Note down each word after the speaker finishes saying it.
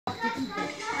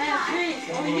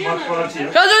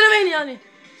Ya söylemeyin yani.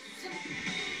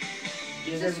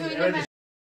 Bize söyleme.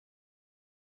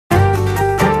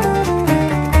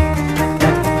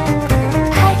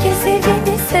 Herkes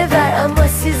evini sever ama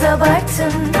siz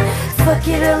abartın.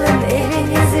 Fakir alın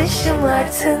evinizi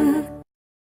şımartın.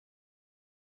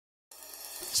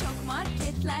 Çok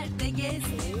marketlerde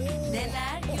gezdim,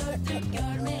 neler gördüm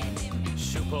görmedim.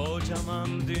 Şu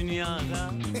kocaman dünyada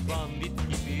bambit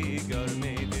gibi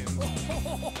görmedim.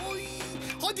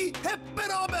 Hadi hep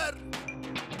beraber.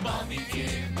 Bambit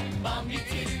yerim,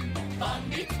 bambit yerim.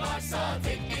 Bambit varsa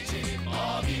tek geçerim.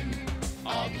 Abim,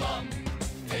 ablam,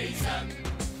 teyzem,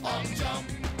 amcam,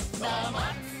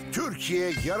 damat.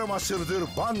 Türkiye yarım asırdır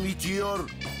Banvit yiyor.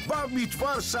 Banvit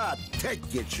varsa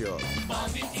tek geçiyor.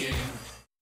 Bambit yerim.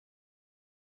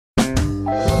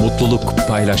 Mutluluk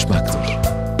paylaşmaktır.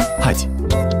 Hadi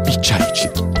bir çay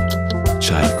için.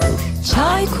 Çay kur.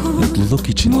 Çay kur, Mutluluk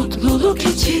için. mutluluk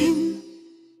için.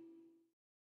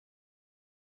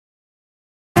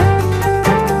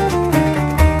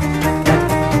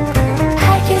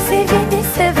 Herkes evini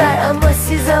sever ama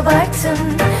siz abartın.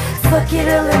 Fakir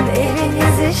alın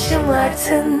evinizi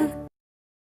şımartın.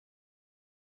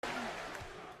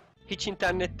 Hiç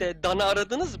internette dana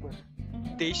aradınız mı?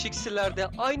 Değişik sitelerde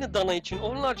aynı dana için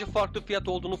onlarca farklı fiyat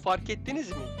olduğunu fark ettiniz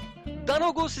mi?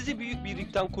 Danago sizi büyük bir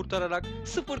yükten kurtararak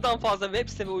sıfırdan fazla web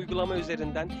site ve uygulama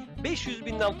üzerinden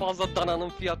 500.000'den fazla dananın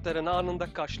fiyatlarını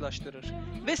anında karşılaştırır.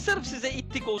 Ve sırf size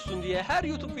itlik olsun diye her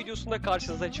YouTube videosunda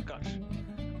karşınıza çıkar.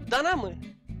 Dana mı?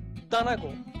 Danago.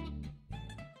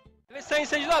 Evet sayın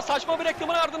seyirciler, saçma bir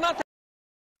reklamın ardından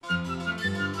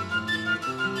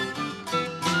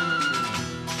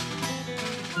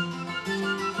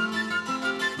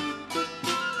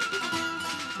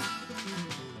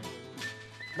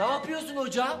Ne yapıyorsun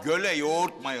hocam? Göle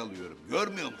yoğurt mayalıyorum.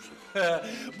 Görmüyor musun?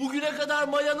 Bugüne kadar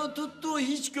mayanın tuttuğu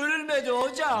hiç görülmedi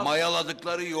hocam.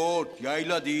 Mayaladıkları yoğurt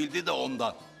yayla değildi de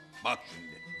ondan. Bak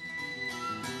şimdi.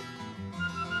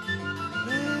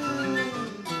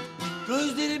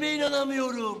 Gözlerime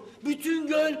inanamıyorum. Bütün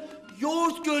göl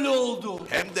yoğurt gölü oldu.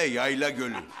 Hem de yayla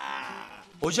gölü.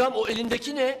 Hocam o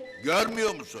elindeki ne?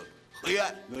 Görmüyor musun?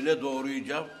 Hıyar. Göle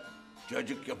doğrayacağım.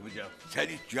 Cacık yapacağım. Sen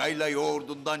hiç yayla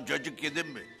yoğurdundan cacık yedin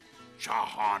mi?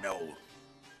 Şahane olur.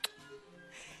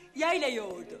 Yayla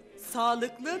yoğurdu.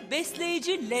 Sağlıklı,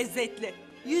 besleyici, lezzetli.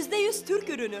 %100 Türk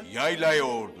ürünü. Yayla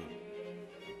yoğurdu.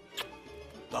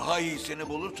 Daha iyisini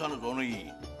bulursanız onu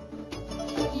yiyin.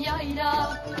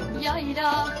 Yayla,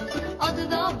 yayla,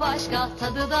 adı da başka,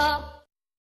 tadı da.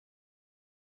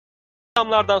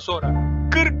 reklamlardan sonra.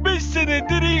 45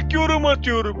 senedir ilk yorum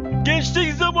atıyorum.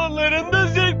 Gençlik zamanlarında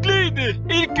zevkliydi.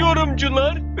 İlk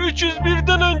yorumcular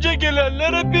 301'den önce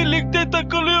gelenlere birlikte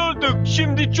takılıyorduk.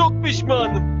 Şimdi çok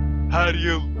pişmanım. Her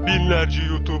yıl binlerce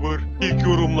YouTuber ilk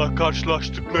yorumla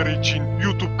karşılaştıkları için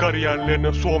YouTube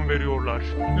kariyerlerine son veriyorlar.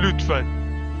 Lütfen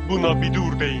buna bir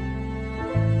dur deyin.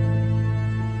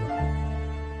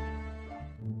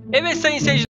 Evet sayın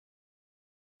seyirciler.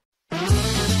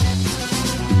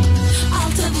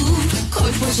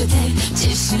 Koy poşete,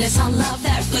 çeşne salla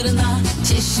ver fırına.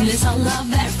 Çeşne salla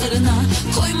ver fırına.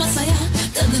 Koy masaya,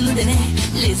 tadını dene.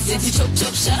 Lezzeti çok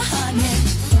çok şahane.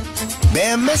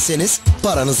 Beğenmezseniz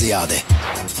paranız iade.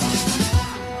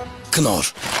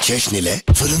 Knorr, çeşnile,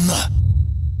 fırınla.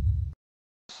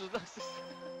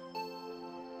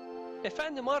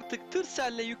 Efendim artık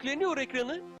Tırsel'le yükleniyor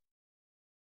ekranı.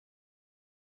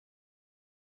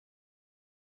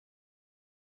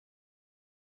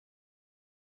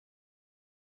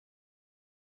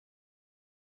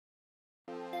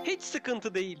 Hiç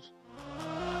sıkıntı değil.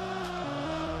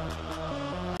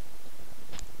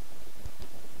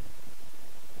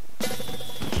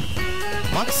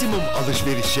 Maksimum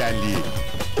alışveriş şenliği.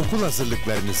 Okul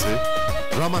hazırlıklarınızı,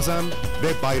 Ramazan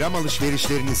ve bayram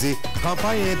alışverişlerinizi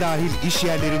kampanyaya dahil iş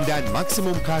yerlerinden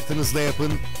maksimum kartınızla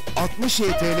yapın. 60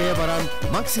 YTL'ye varan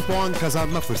Maxi puan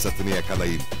kazanma fırsatını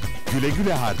yakalayın. Güle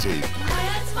güle harcayın.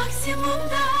 Hayat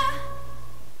maksimumda.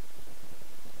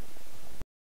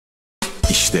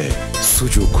 İşte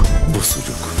sucuk bu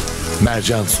sucuk.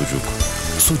 Mercan sucuk.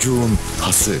 Sucuğun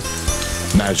hası.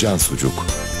 Mercan sucuk.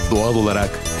 Doğal olarak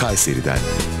Kayseri'den.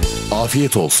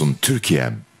 Afiyet olsun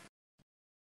Türkiye'm.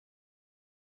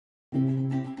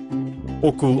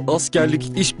 Okul,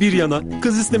 askerlik, iş bir yana,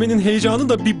 kız istemenin heyecanı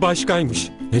da bir başkaymış.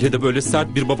 Hele de böyle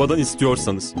sert bir babadan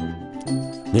istiyorsanız.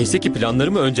 Neyse ki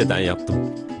planlarımı önceden yaptım.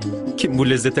 Kim bu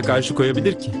lezzete karşı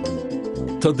koyabilir ki?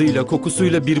 Tadıyla,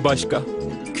 kokusuyla bir başka.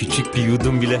 Küçük bir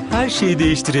yudum bile her şeyi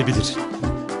değiştirebilir.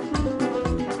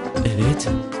 Evet,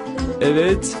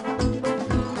 evet.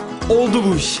 Oldu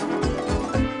bu iş.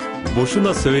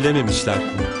 Boşuna söylememişler.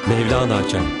 Mevlana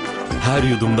Açar. her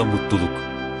yudumda mutluluk.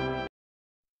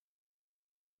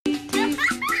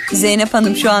 Zeynep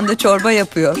Hanım şu anda çorba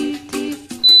yapıyor.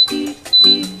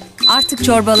 Artık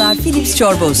çorbalar Philips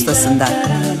çorba ustasından.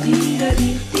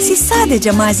 Siz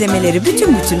sadece malzemeleri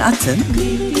bütün atın,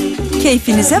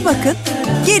 keyfinize bakın,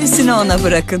 gerisini ona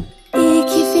bırakın. İyi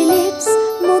ki Philips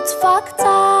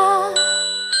mutfakta.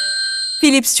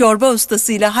 Philips çorba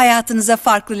ustasıyla hayatınıza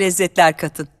farklı lezzetler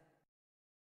katın.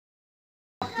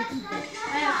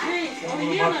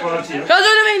 Kız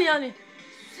söylemeyin yani.